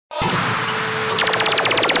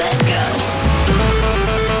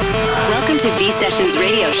to V Sessions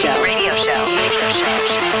Radio Show. Radio Show.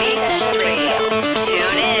 V Sessions Radio.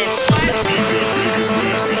 Tune in.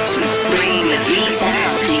 Bringing the V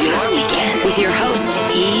sound to your weekend with your host,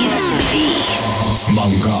 Eve V.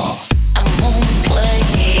 Manga.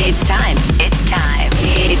 It's time. It's time.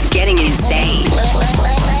 It's getting insane.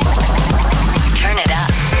 Turn it up.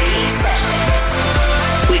 V Sessions.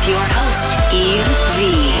 With your host, Eve V.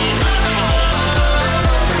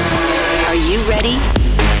 Are you ready?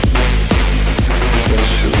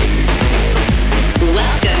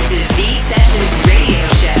 Welcome to V Sessions Radio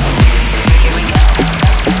Show. Here we go.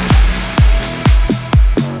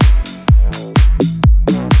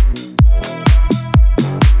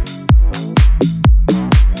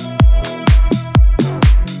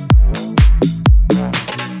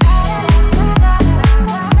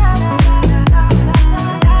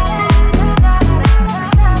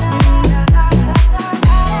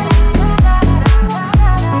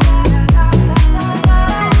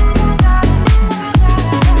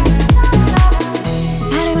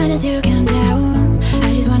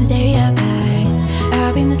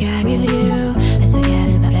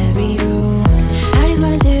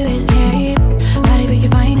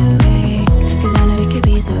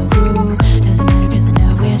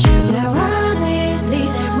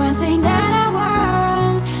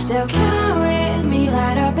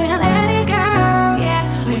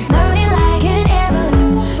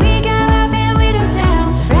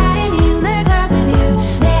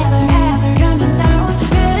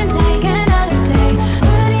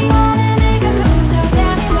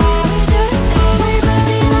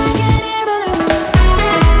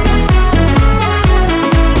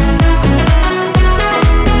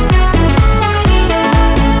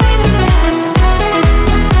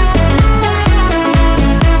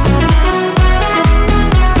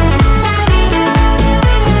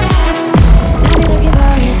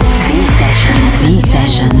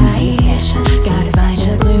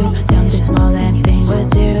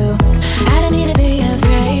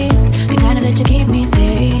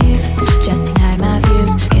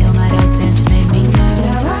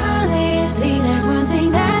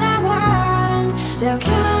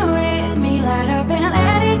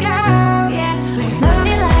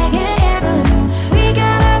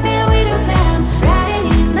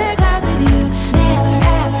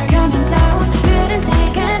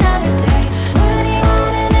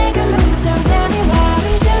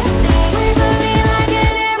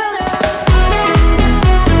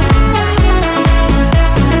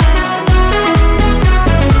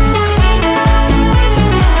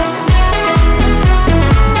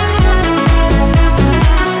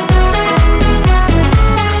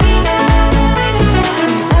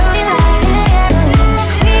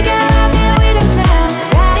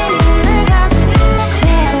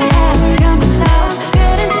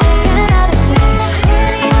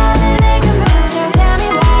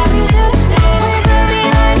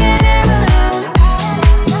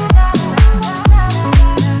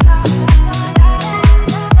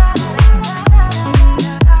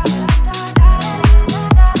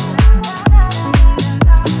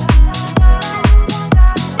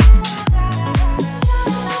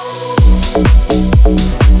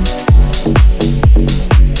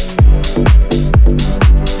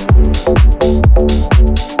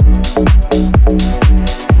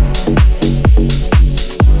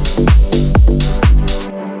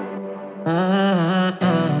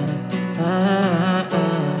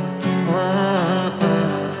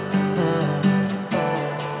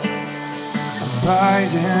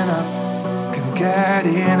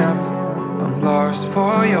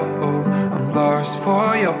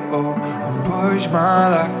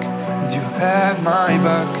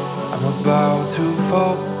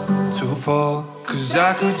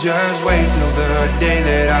 Just wait till the day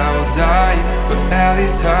that I will die. But at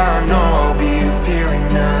least I know I'll be feeling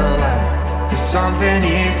alive. Cause something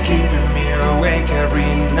is keeping me awake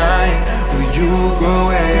every night. Will you go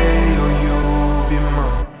away or you'll be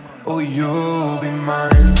mine? Or you'll be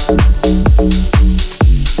mine?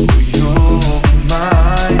 Or you'll be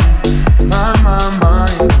mine? Mine.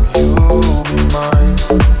 Or you'll be mine?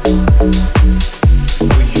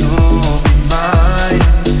 Or you'll be mine?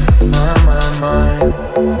 Mine.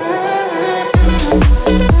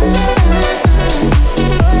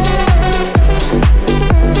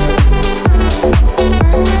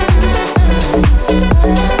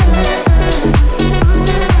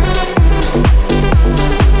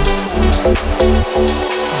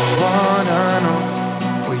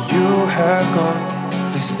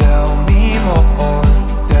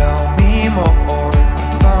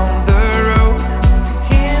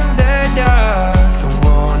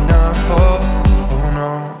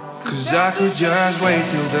 could just wait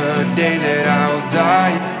till the day that I'll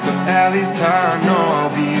die, but at least I know I'll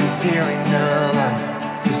be feeling alive.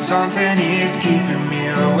 'Cause something is keeping me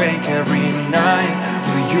awake every night.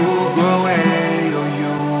 Will you go away or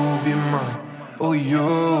you'll be mine? Oh,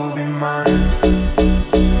 you'll be mine.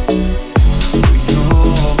 Oh,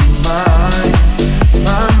 you'll be mine.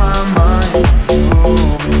 Mine.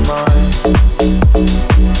 You'll be mine.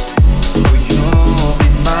 Oh, you'll be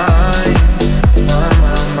mine.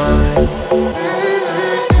 Mine.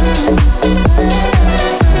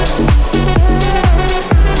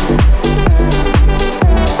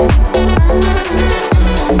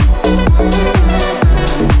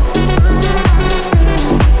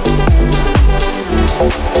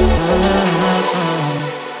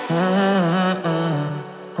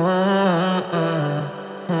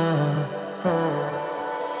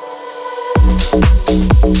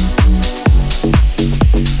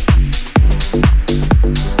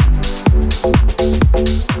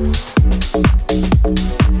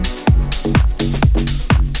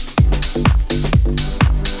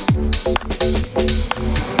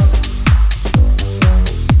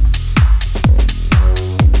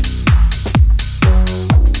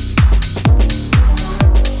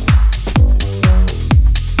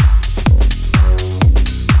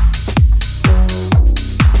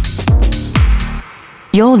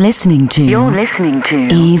 You're listening to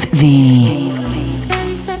Eve V.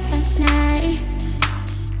 Last night,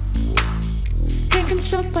 can't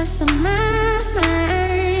control what's on my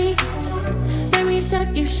mind. Memories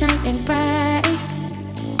of you shining bright.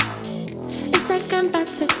 It's like I'm about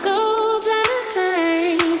to go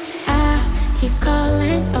blind. I keep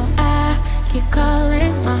calling, oh I keep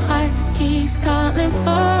calling. My heart keeps calling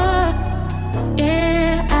for.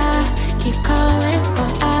 Yeah, I keep calling,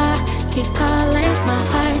 oh I keep calling. My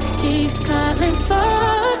heart keeps calling for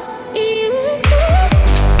you.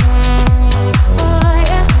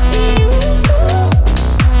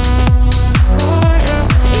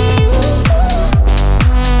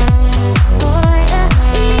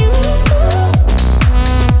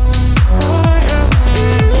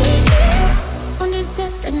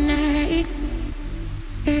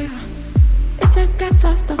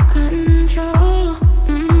 Lost all control.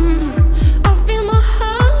 I feel my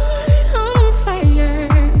heart on fire,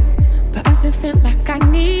 but I still feel like I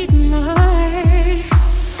need more.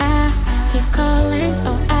 I keep calling,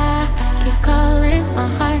 oh I keep calling. My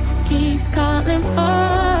heart keeps calling for.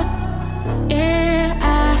 Yeah,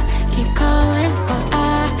 I keep calling, oh I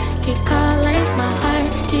keep calling. My heart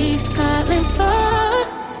keeps calling for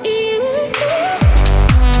you.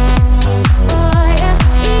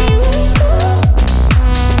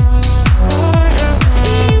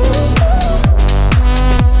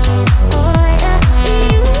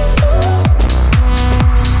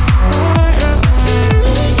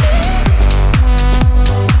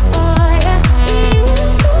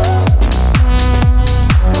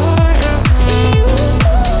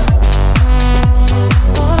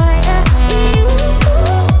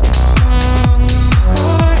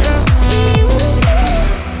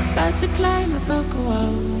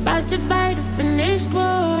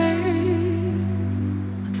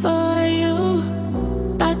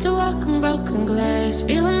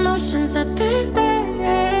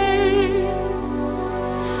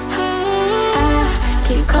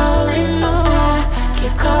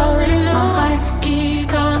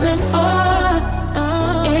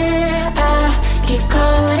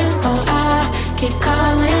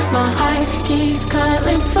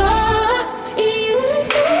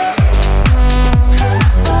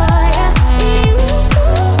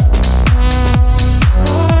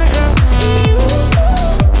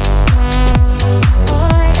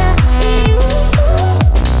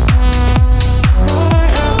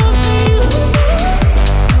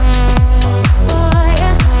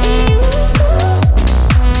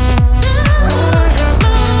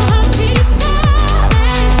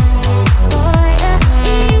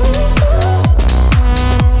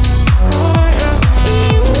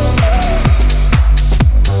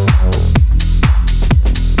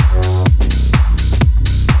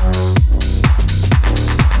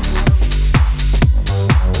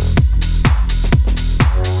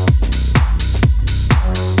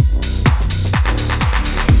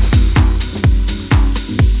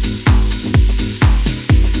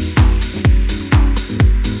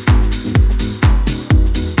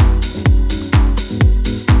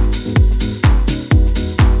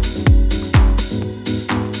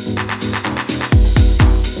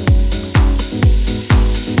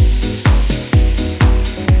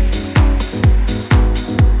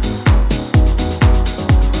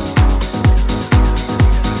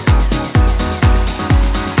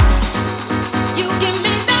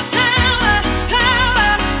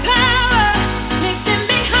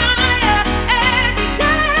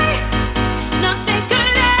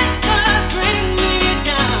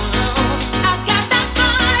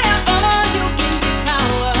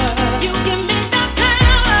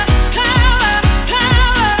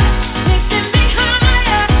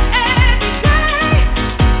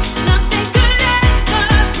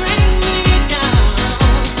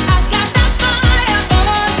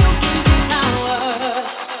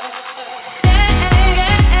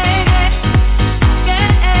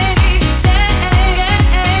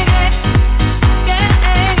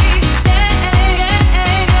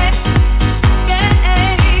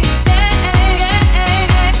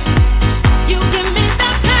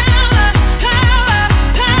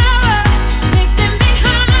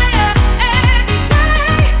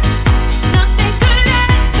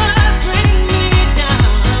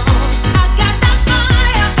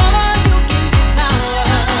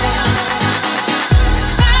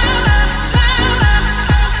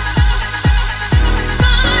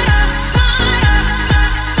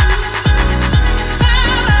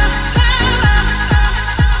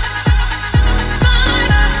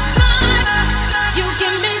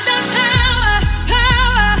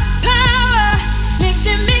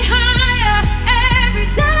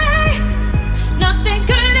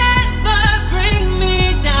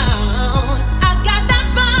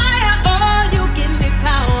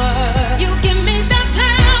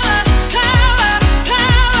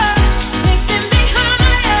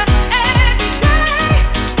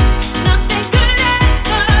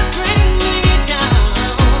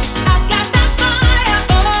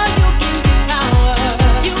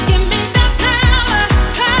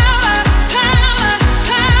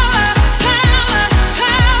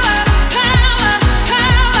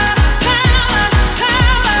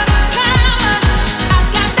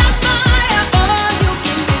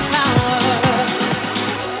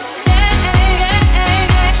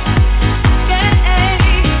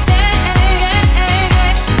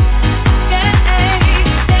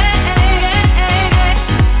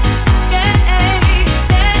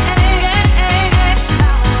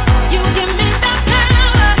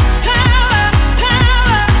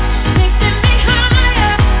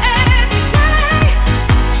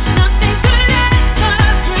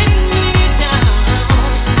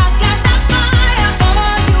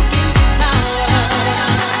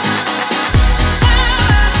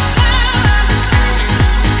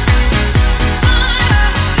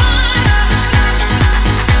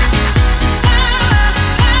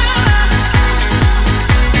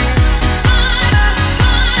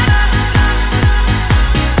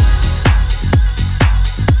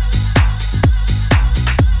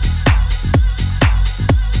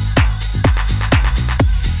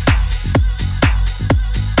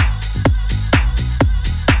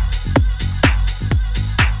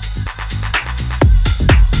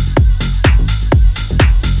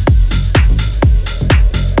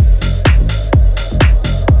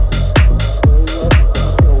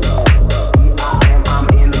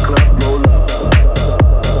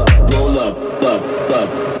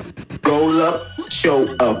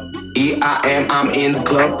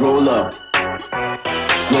 roll up,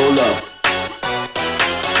 roll up,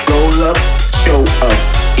 roll up, show up.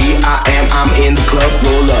 E-I-am, I'm in the club,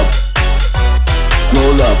 roll up,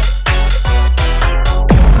 roll up.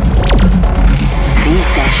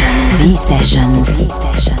 V Sessions.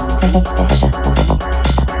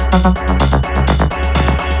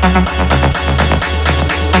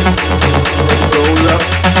 Roll up,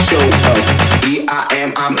 show up.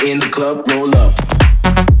 E-I-am, I'm in the club, roll up.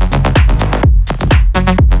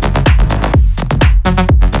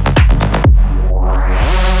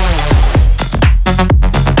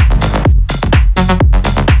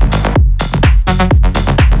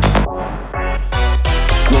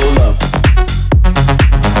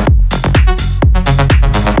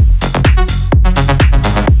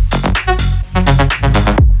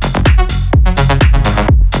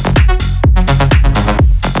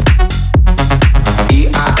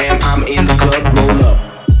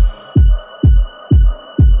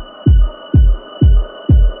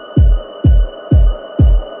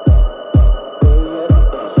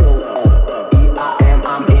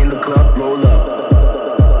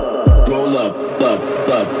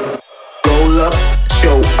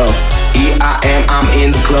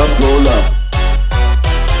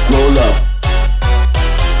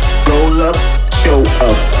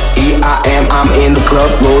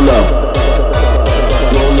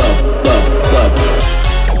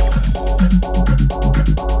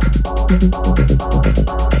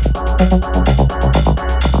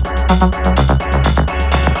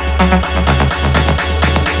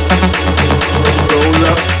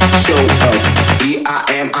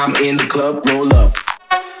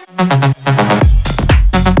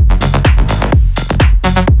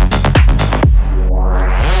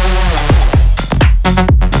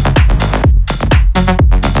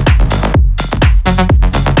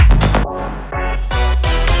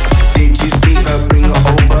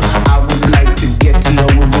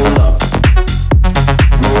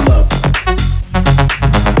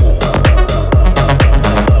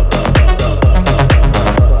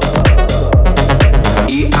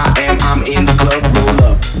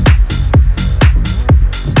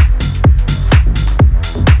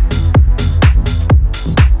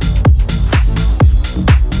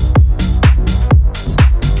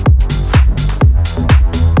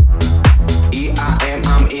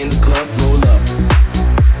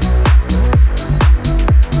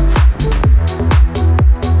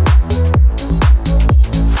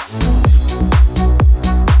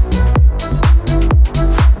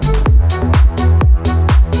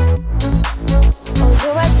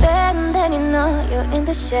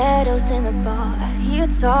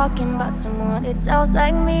 It sounds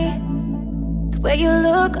like me. The way you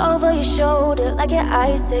look over your shoulder, like your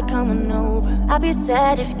eyes said coming over. I'd be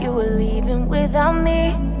sad if you were leaving without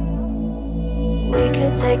me. We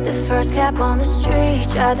could take the first cab on the street,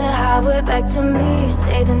 drive the highway back to me.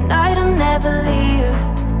 Say the night I'll never leave.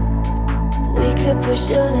 We could push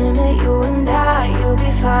the limit, you and I. You'll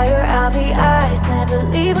be fire, I'll be ice. Never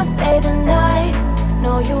leave or stay the night.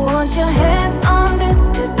 Know you want your hands on this,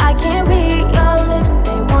 cause I can't read your lips.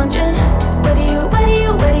 They wondering, where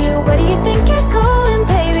do you think you're going,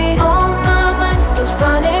 baby? All my mind is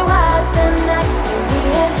running wild tonight.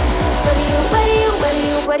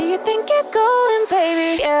 Where do you think you're going,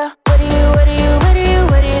 baby? Yeah. Where do you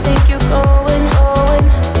think you're going?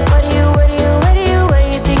 Where do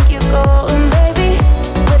you think you're going, baby?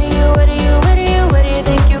 Where do you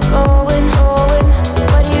think you're going?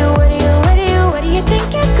 Where do you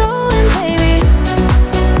think you're going, baby?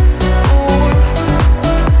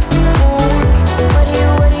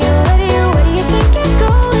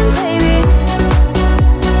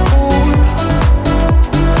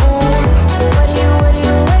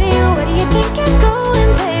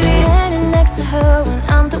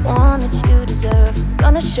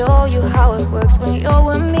 Show you how it works when you're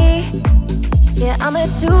with me. Yeah, I'm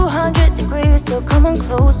at 200 degrees, so come on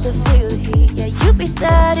closer, feel the heat. Yeah, you'd be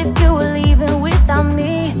sad if you were leaving without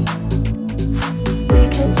me. We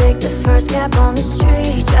could take the first cab on the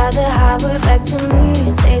street, drive the highway back to me.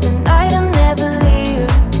 Say the night I'll never leave.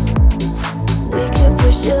 We could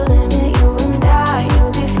push the limit, you and I.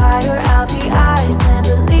 You'll be fire, I'll be ice.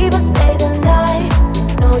 Never leave or stay the night.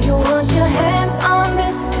 Know you want your hands on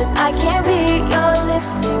this, cause I can't read your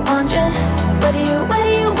lips. They're wondering,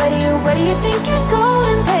 where do you think you're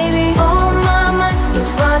going, baby? Oh, my mind is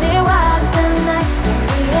running wild tonight.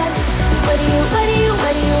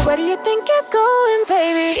 Where do you think you're going,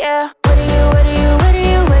 baby? Yeah. Where do you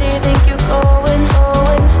think you're going?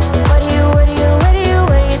 Where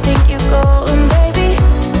do you think you're going, baby?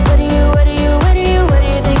 Where do you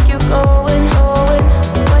think you're going?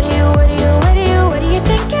 Where do you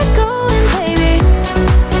think you're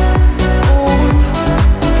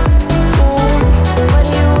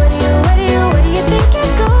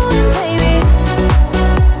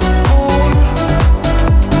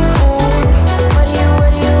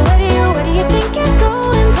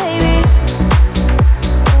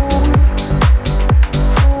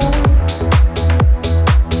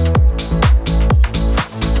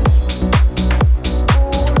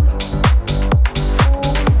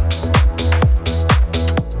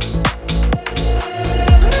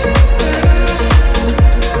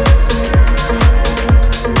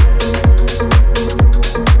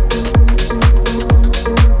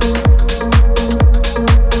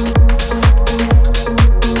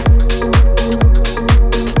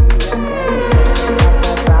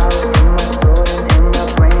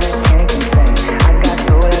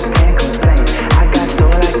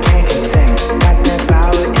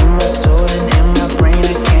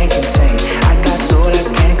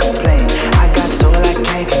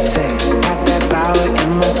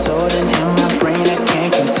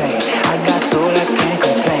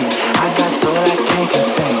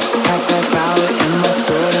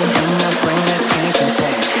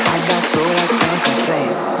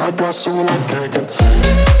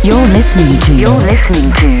You're listening to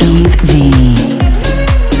Eve V.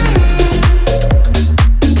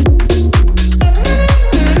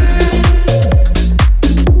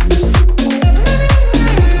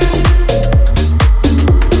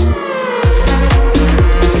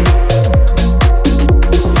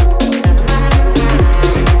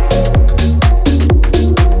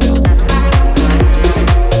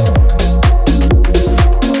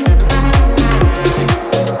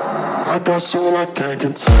 So I can't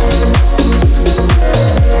contain.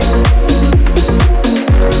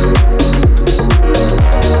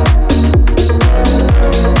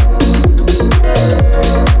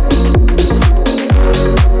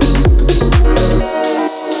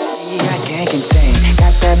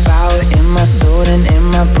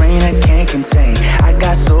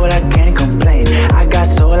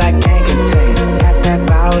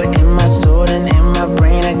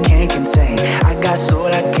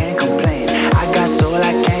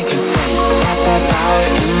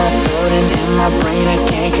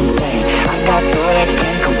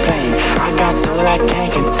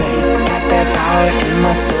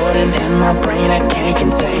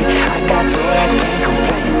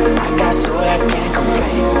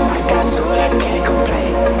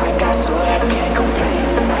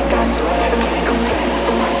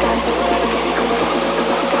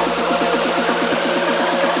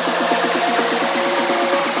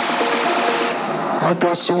 I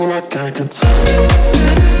got soul I can't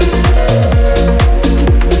contain.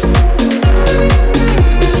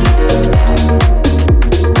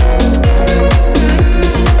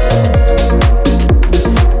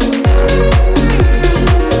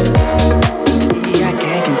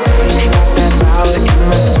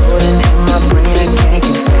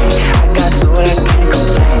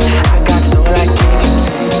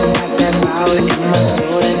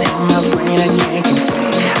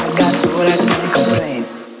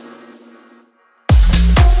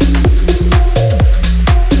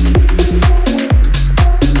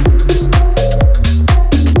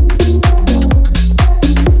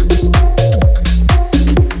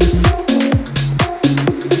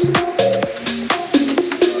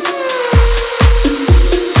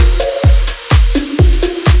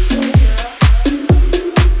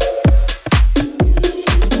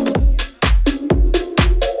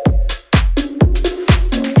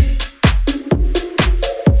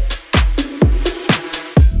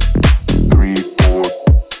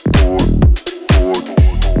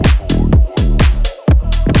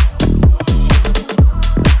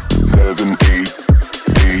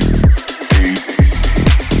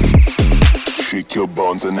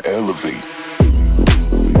 And elevate.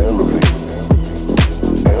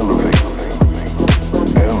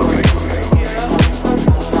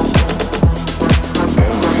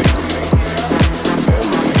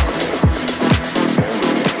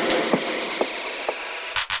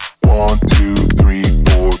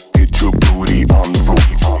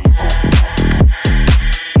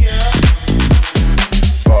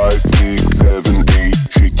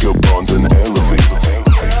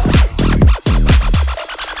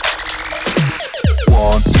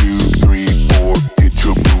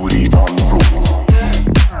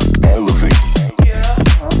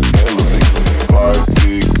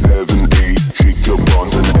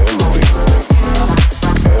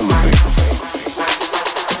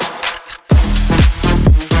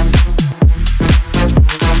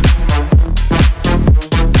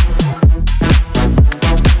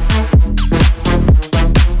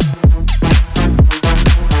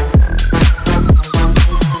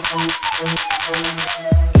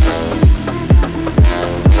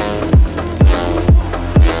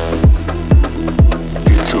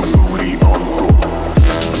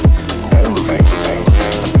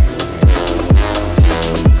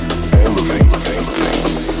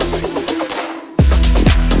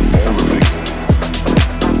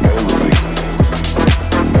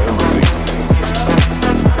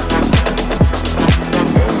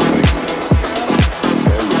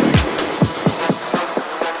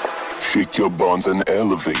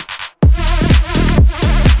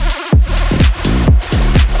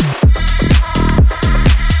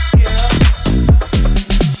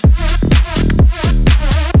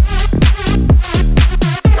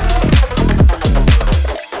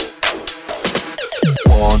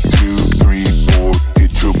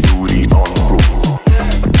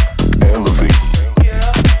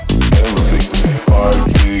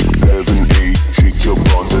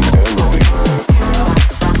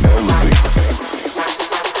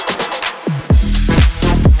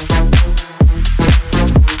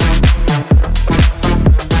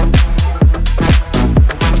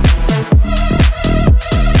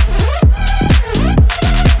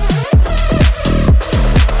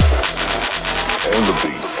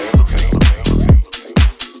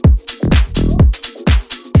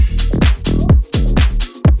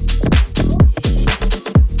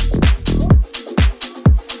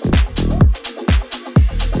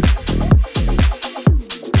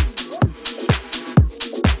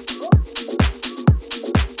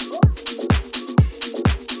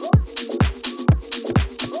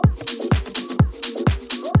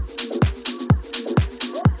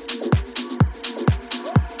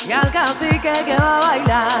 y al cacique que va a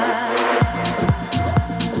bailar.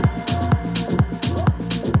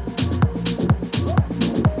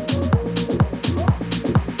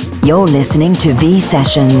 You're listening to V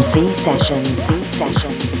Sessions. V Sessions. V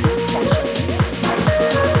Sessions.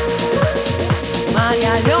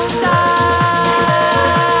 María Leonza,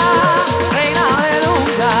 reina de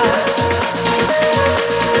lugar.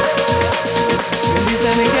 Bendice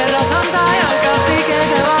mi tierra santa y al cacique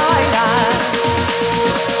que va a bailar.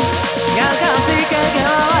 Y al cacique que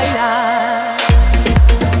va a bailar.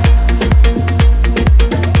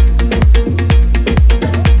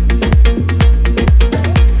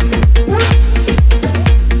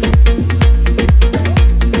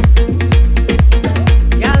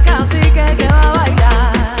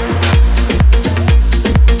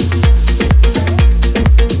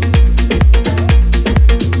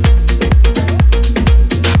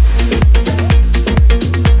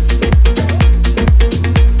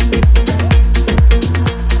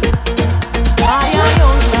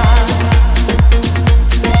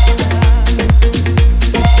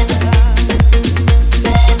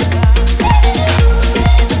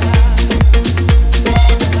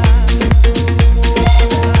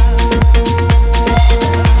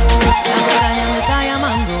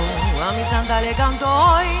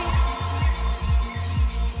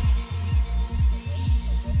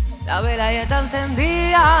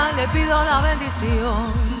 Encendida, le pido la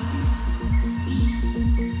bendición.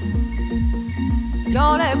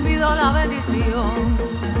 Yo le pido la bendición.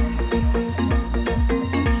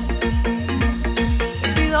 Le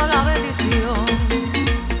pido la bendición.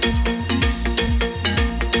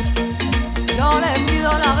 Yo le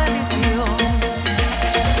pido la bendición.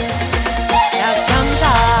 La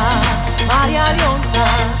Santa María Leonza,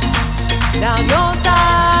 la diosa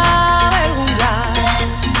del junglar.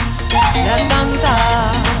 La Santa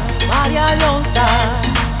María Leonza,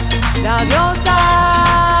 la diosa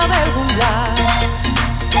del junglar.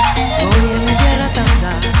 Óyeme tierra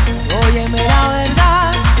santa, óyeme la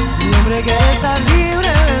verdad. Mi hombre quiere estar libre,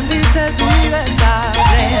 bendice su libertad.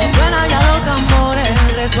 Resuenan ya los tambores,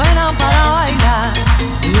 resuenan para bailar.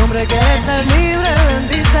 Mi hombre quiere ser libre,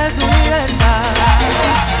 bendice su libertad.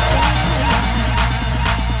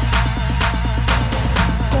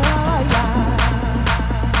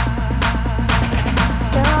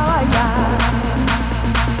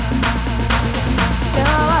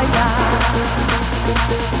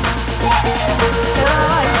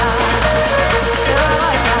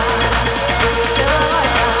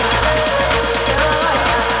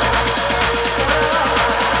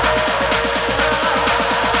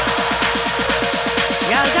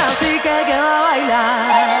 Y al cacique que va a bailar.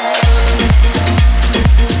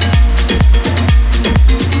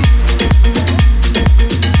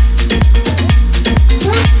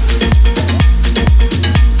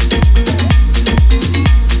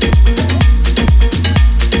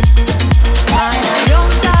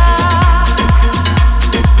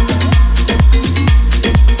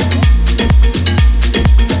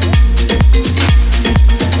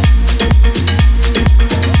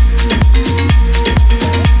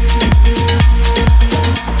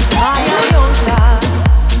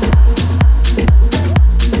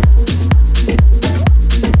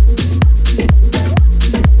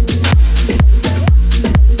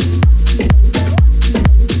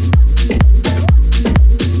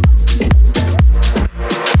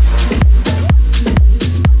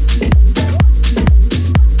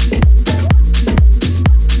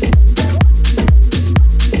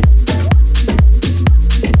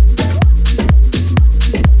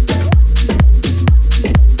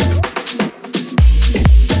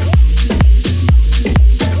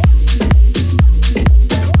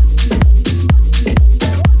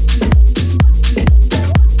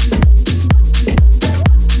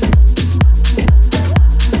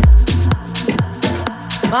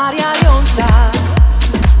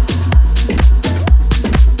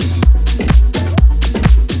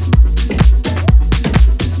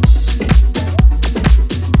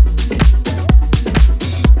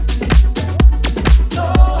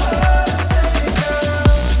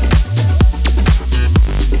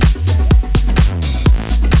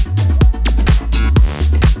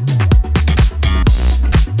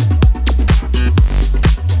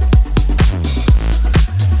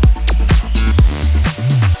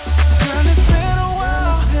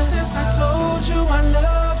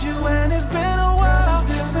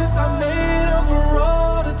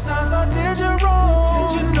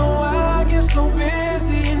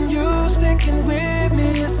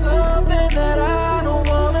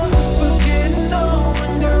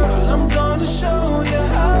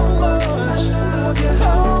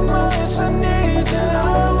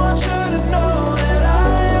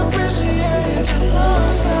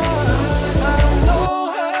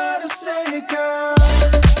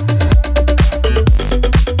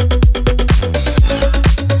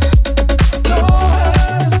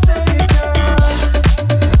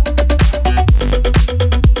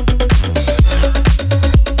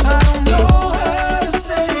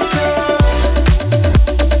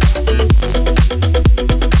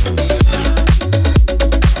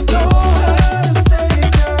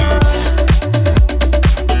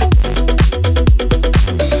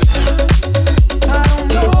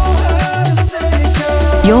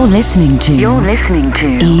 listening to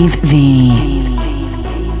Eve V.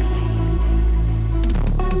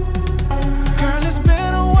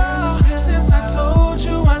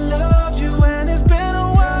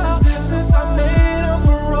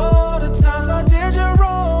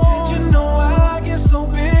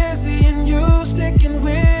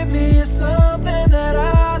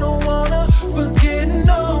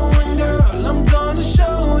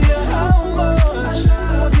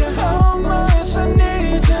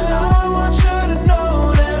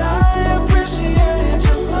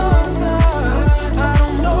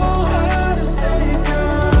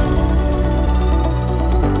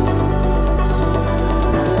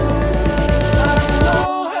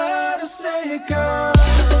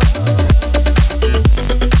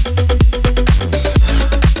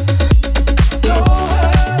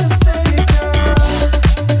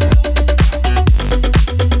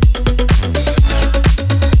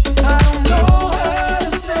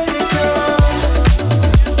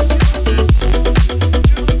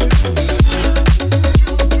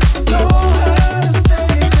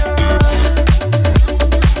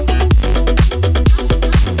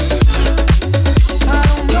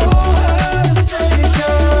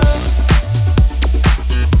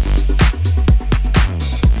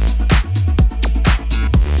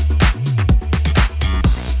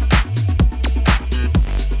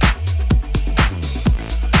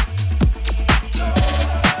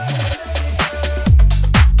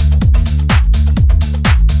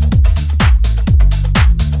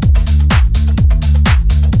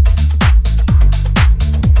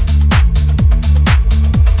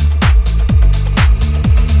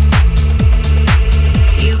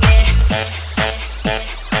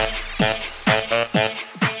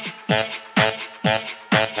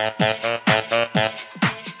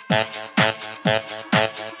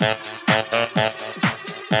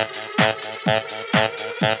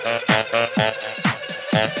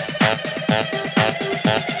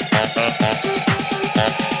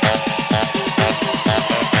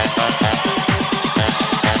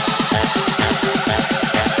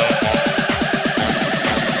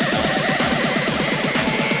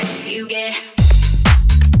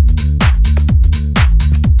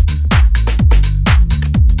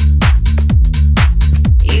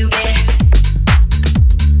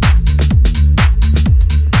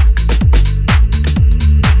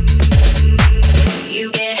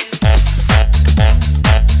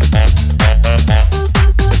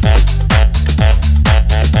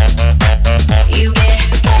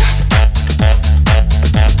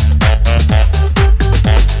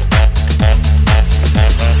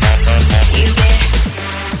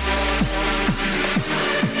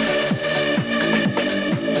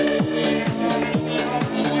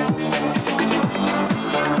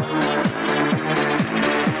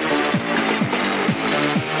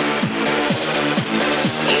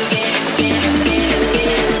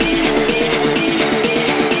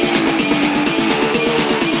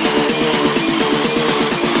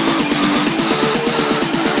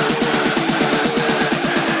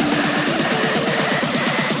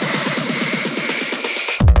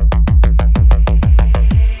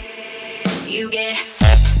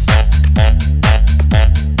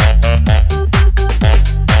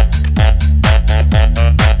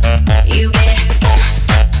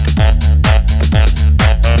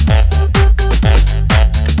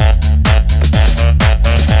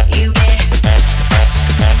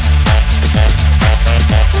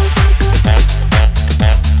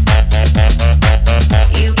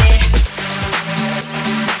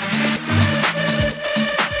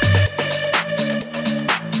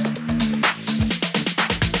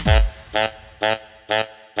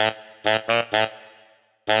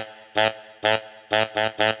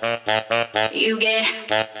 You get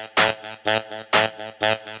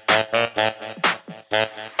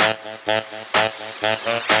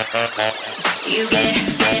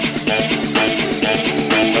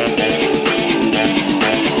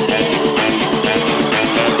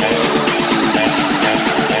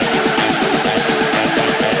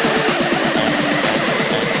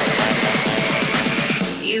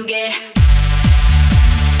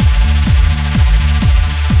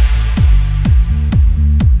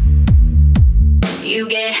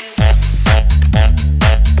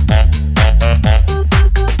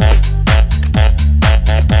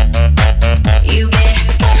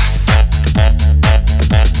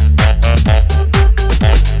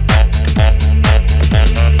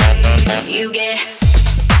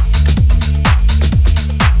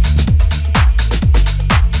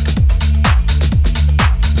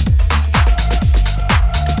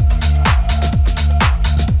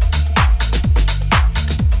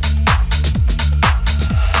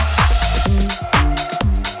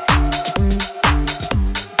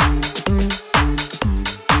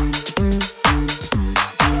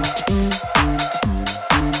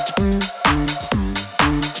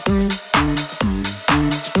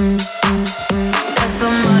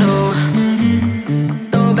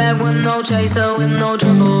with no chaser, with no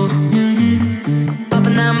trouble.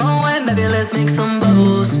 Popping that Moet, baby, let's make some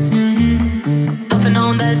bubbles. Puffing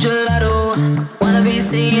on that gelato, wanna be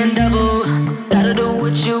seeing double. Gotta do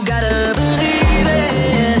what you gotta believe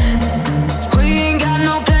it. We ain't got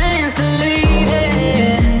no plans to leave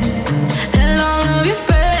it. Tell all of your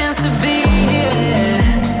friends to be here.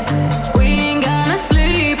 We ain't gonna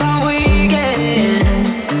sleep all weekend.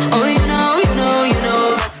 Oh, you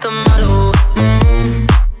know, that's the motto.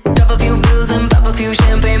 Drop a few bills and pop a few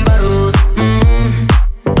champagne bottles.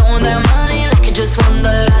 Throwing that money like you just won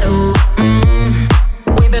the lotto.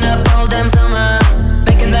 We've been up all damn summer,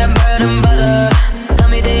 making that bread and butter. Tell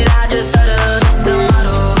me, did I just stutter? That's the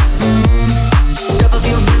motto. Drop a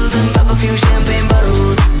few bills and pop a few champagne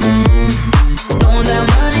bottles. Throwing that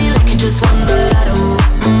money like you just won the lotto.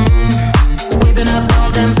 We've been up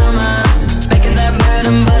all damn summer, making that bread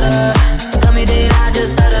and butter. Tell me, did I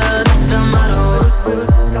just stutter? That's the motto.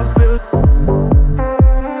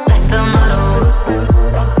 That's the motto.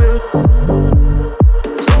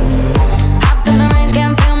 Hopped in the range,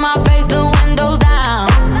 can't feel my face, the windows down.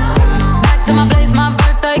 Back to my place, my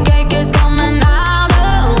birthday cake is coming out.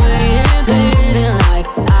 The way it's hitting like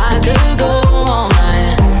I could go all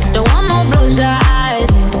night. Don't want no bloodshot eyes,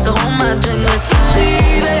 so hold my drink, let's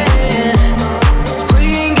leave it. We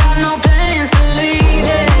ain't got no plans to leave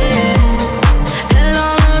it. Tell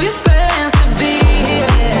all of your friends to be here.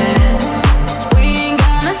 We ain't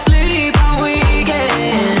gonna sleep all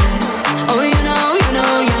weekend. Oh, you know,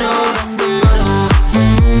 that's the motto.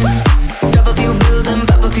 Drop a few bills and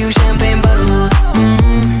pop a few champagne bottles.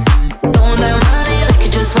 Throwing that money like you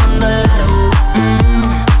just won the lotto.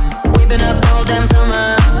 We've been up all damn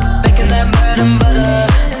summer, making that bread and butter.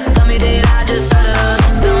 Tell me, did I just stutter?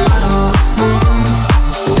 That's the motto.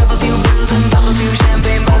 Drop a few bills and pop a few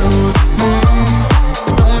champagne bottles.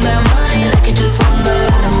 Throwing that money like you just won the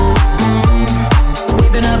lotto.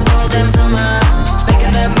 We've been up all damn summer,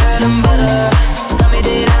 making that bread and butter. Tell me,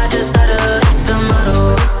 did I just stutter? That's the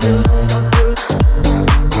motto. That's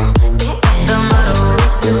the motto.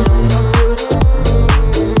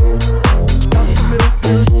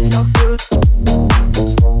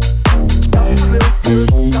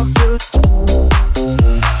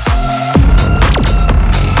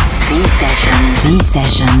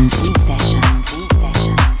 V-Sessions.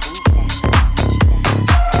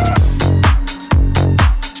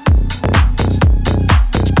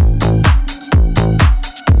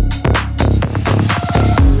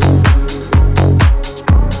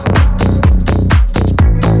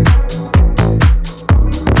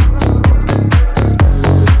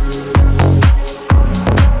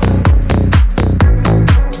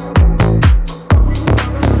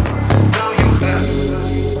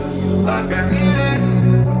 Like I need it.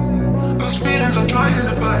 Those feelings I'm trying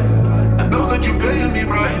to fight. I know that you playing me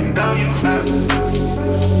right. Now you have.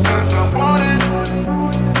 Like I want it.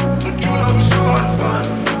 But you love me so hard to find.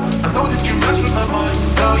 I know that you mess with my mind.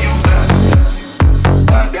 Now you have.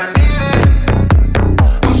 Like I need it.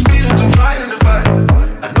 Those feelings I'm trying to fight.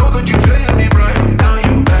 I know that you playing me right. Now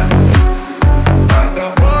you have. Like I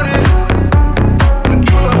want it. But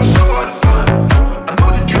you love me so hard to find. I know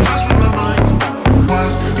that you mess with my mind. Why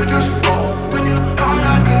you just go when you know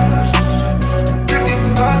like this? Give me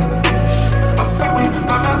like this. I fuck me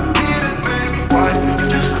like I need it, baby. Why you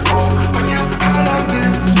just go when you know like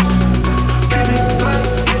this? Give me like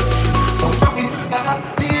this. Don't fuck me like I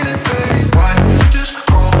need it, baby. Why you just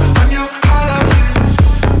go when you know like this?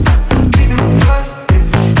 Give me like this.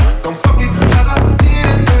 Don't fuck me like I need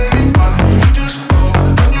it, baby. Why you just go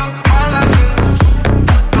when you know like this?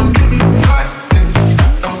 Don't give me like this.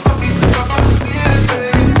 Don't fuck me like I need it,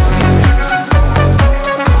 baby.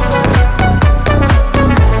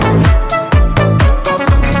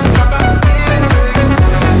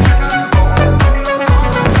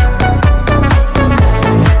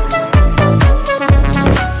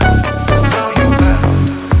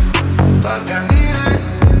 Like I need it.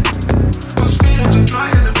 Those feelings I'm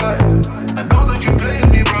trying to fight. I know that you playing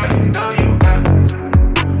me right. Now you have.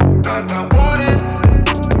 Like I want it.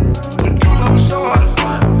 But you love me so hard to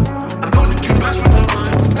find. I know that you mess with my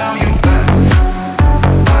mind. Now you have.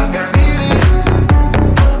 Like I need it.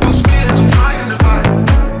 Those feelings I'm trying to fight.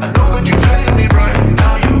 I know that you playing me right.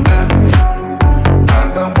 Now you have.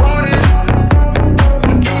 Like I want it.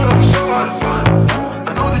 But you love me so hard to find.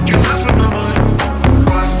 I know that you mess with my mind.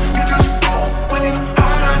 Why you just go when you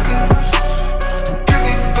know like this? Give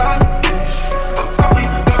me like this. I fuck me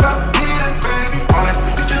like I need it,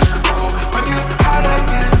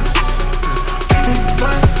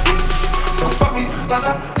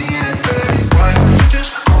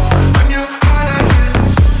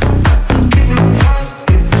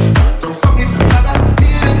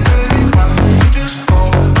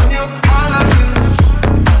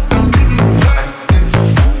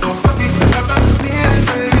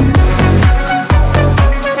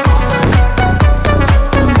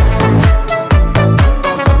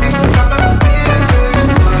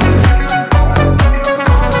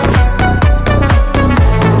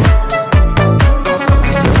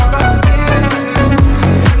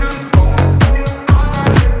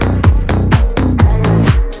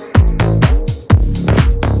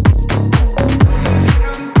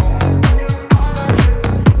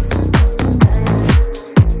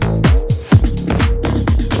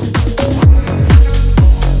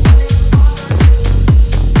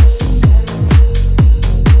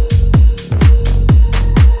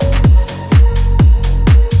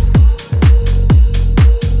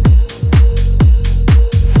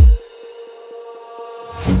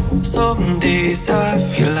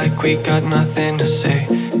 like we got nothing to say.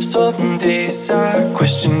 Some days I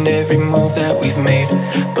question every move that we've made,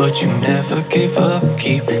 but you never give up,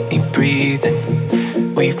 keep me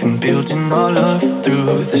breathing. We've been building our love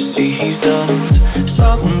through the seasons.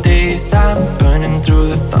 Some days I'm burning through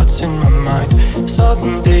the thoughts in my mind.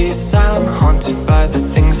 Some days I'm haunted by the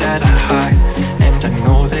things that I hide. And I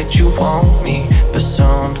know that you want me for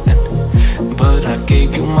something, but I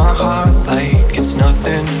gave you my heart like it's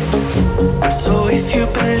nothing. So if you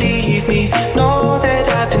believe me, know that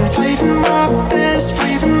I've been fighting my best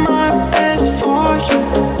for you.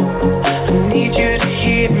 I need you to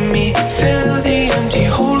hear me, fill the empty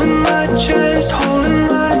hole in my chest, Don't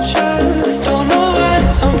know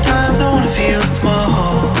why, sometimes I wanna feel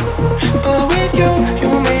small, but with you, you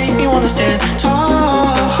make me wanna stand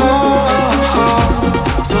tall.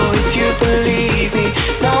 So if you believe me,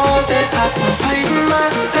 know that I've been fighting my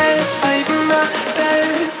best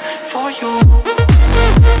for you.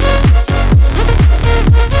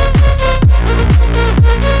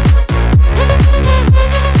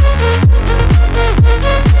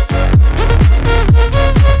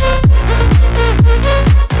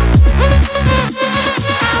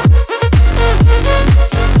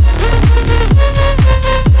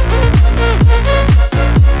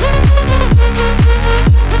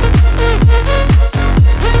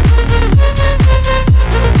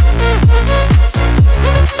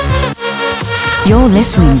 You're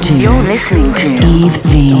listening to Eve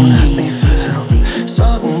V. Don't ask me for help.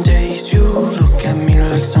 Some days you look at me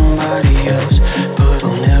like somebody else, but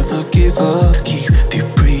I'll never give up, keep you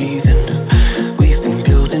breathing. We've been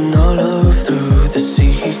building our love through the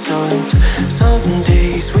seasons. Some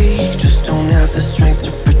days we just don't have the strength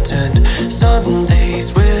to pretend. Some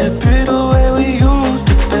days we're brittle where we used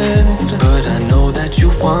to bend. But I know that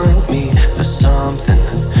you want me for something,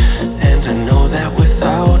 and I know that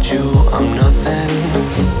without you I'm nothing.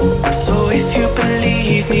 So if you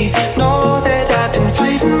believe me, know that I've been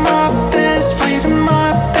fighting my best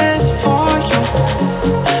for you.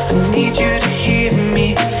 I need you to hear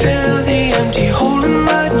me, fill the empty hole in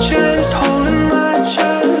my chest, Don't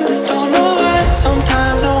know why,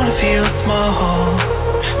 sometimes I wanna feel small,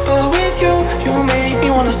 but with you, you make me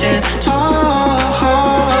wanna stand tall.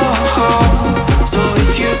 So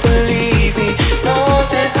if you believe me, know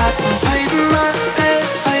that I've been fighting my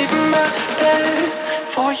best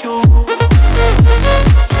for you.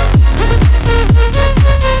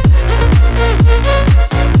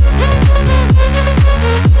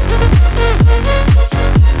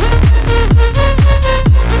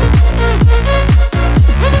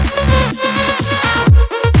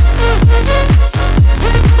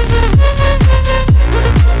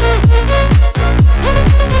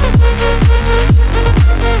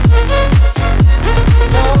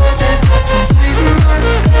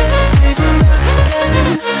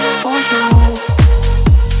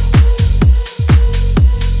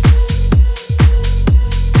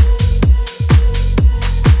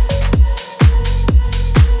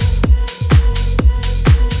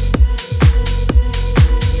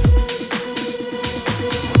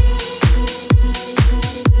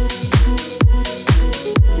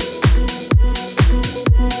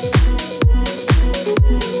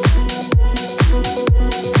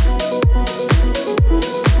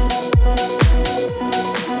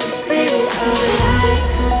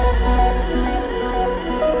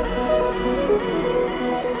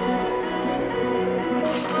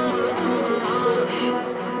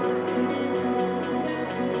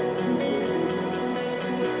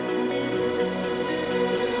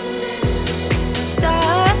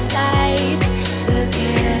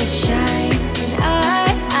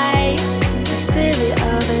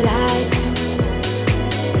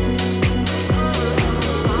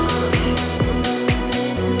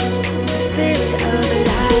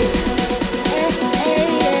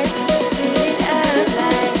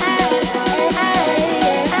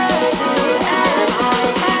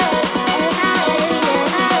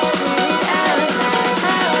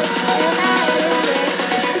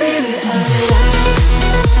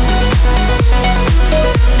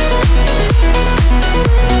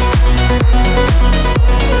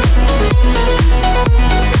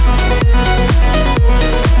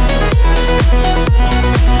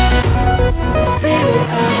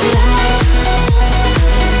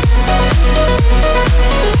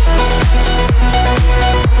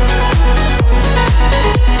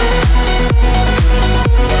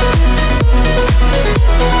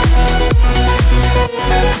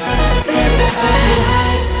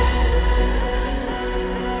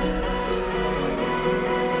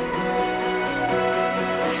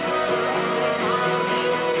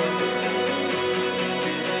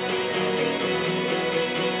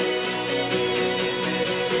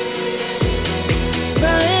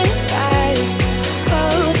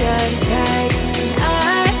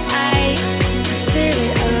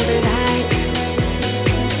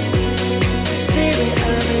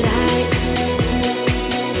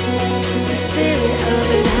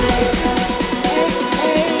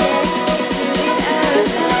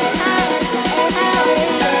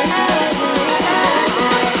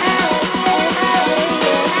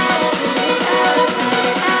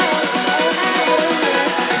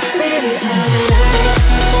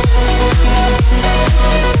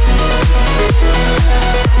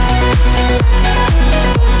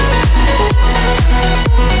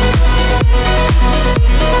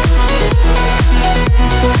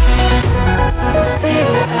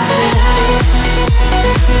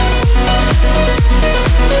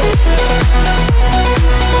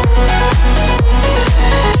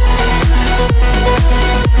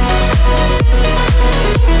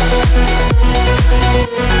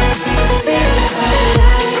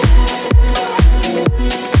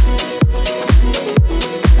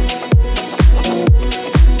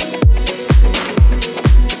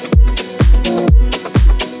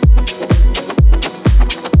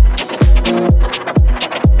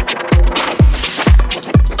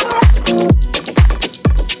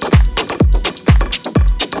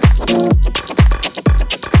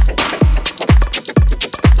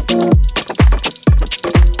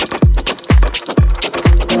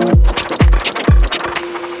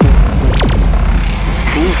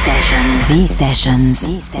 V Sessions.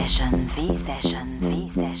 V Sessions. V Sessions. V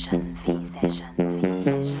Sessions. V Sessions.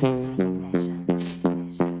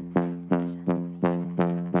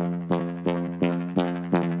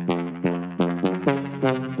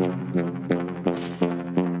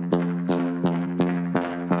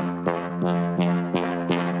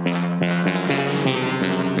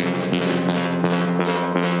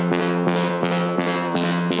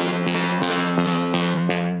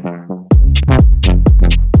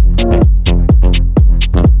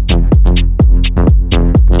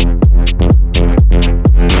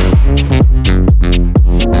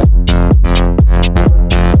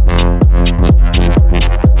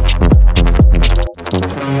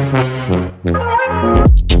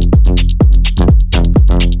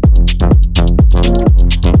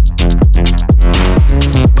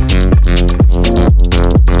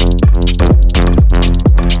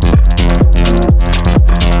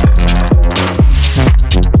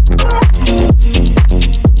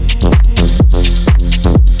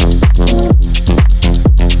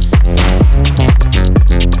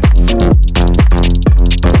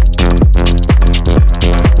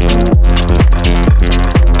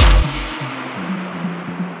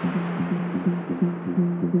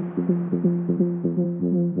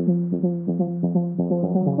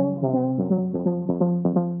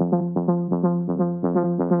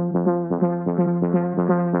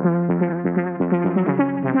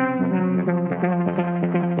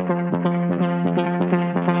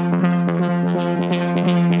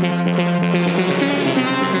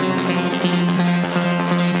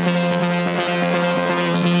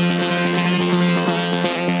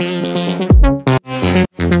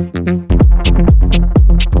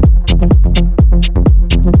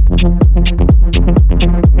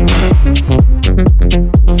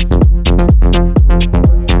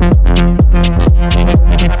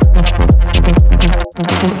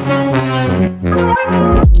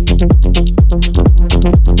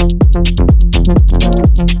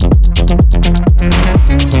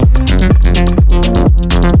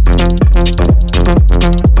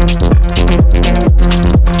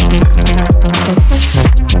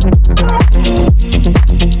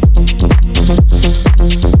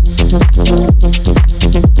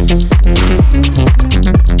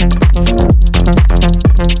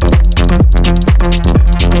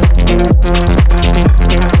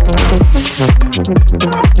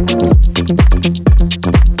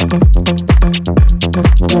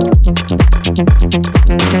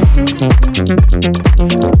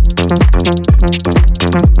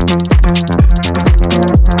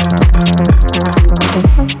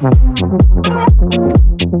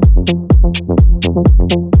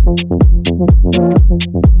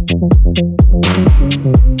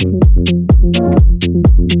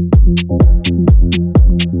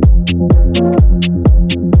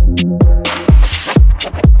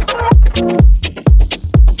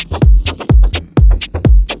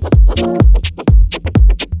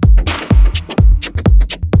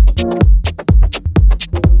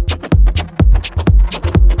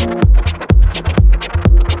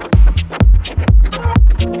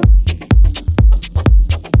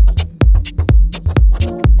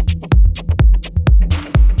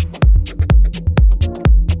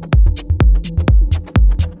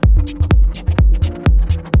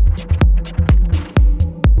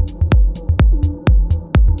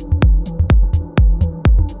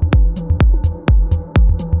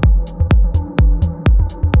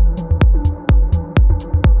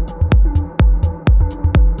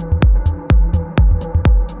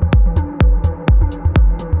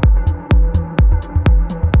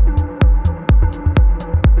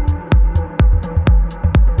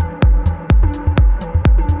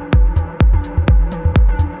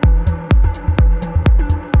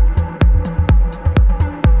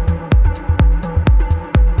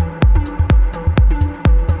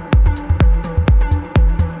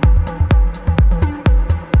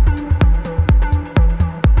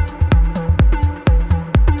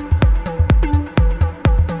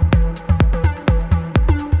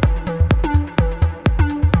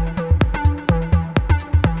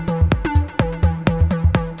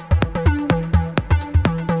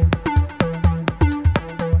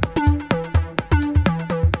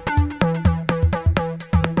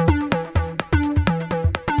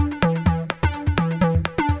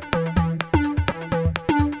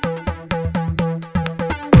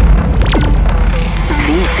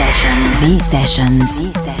 V Sessions.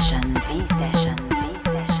 V Sessions. V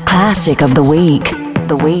Sessions. Classic of the week.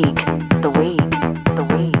 The week.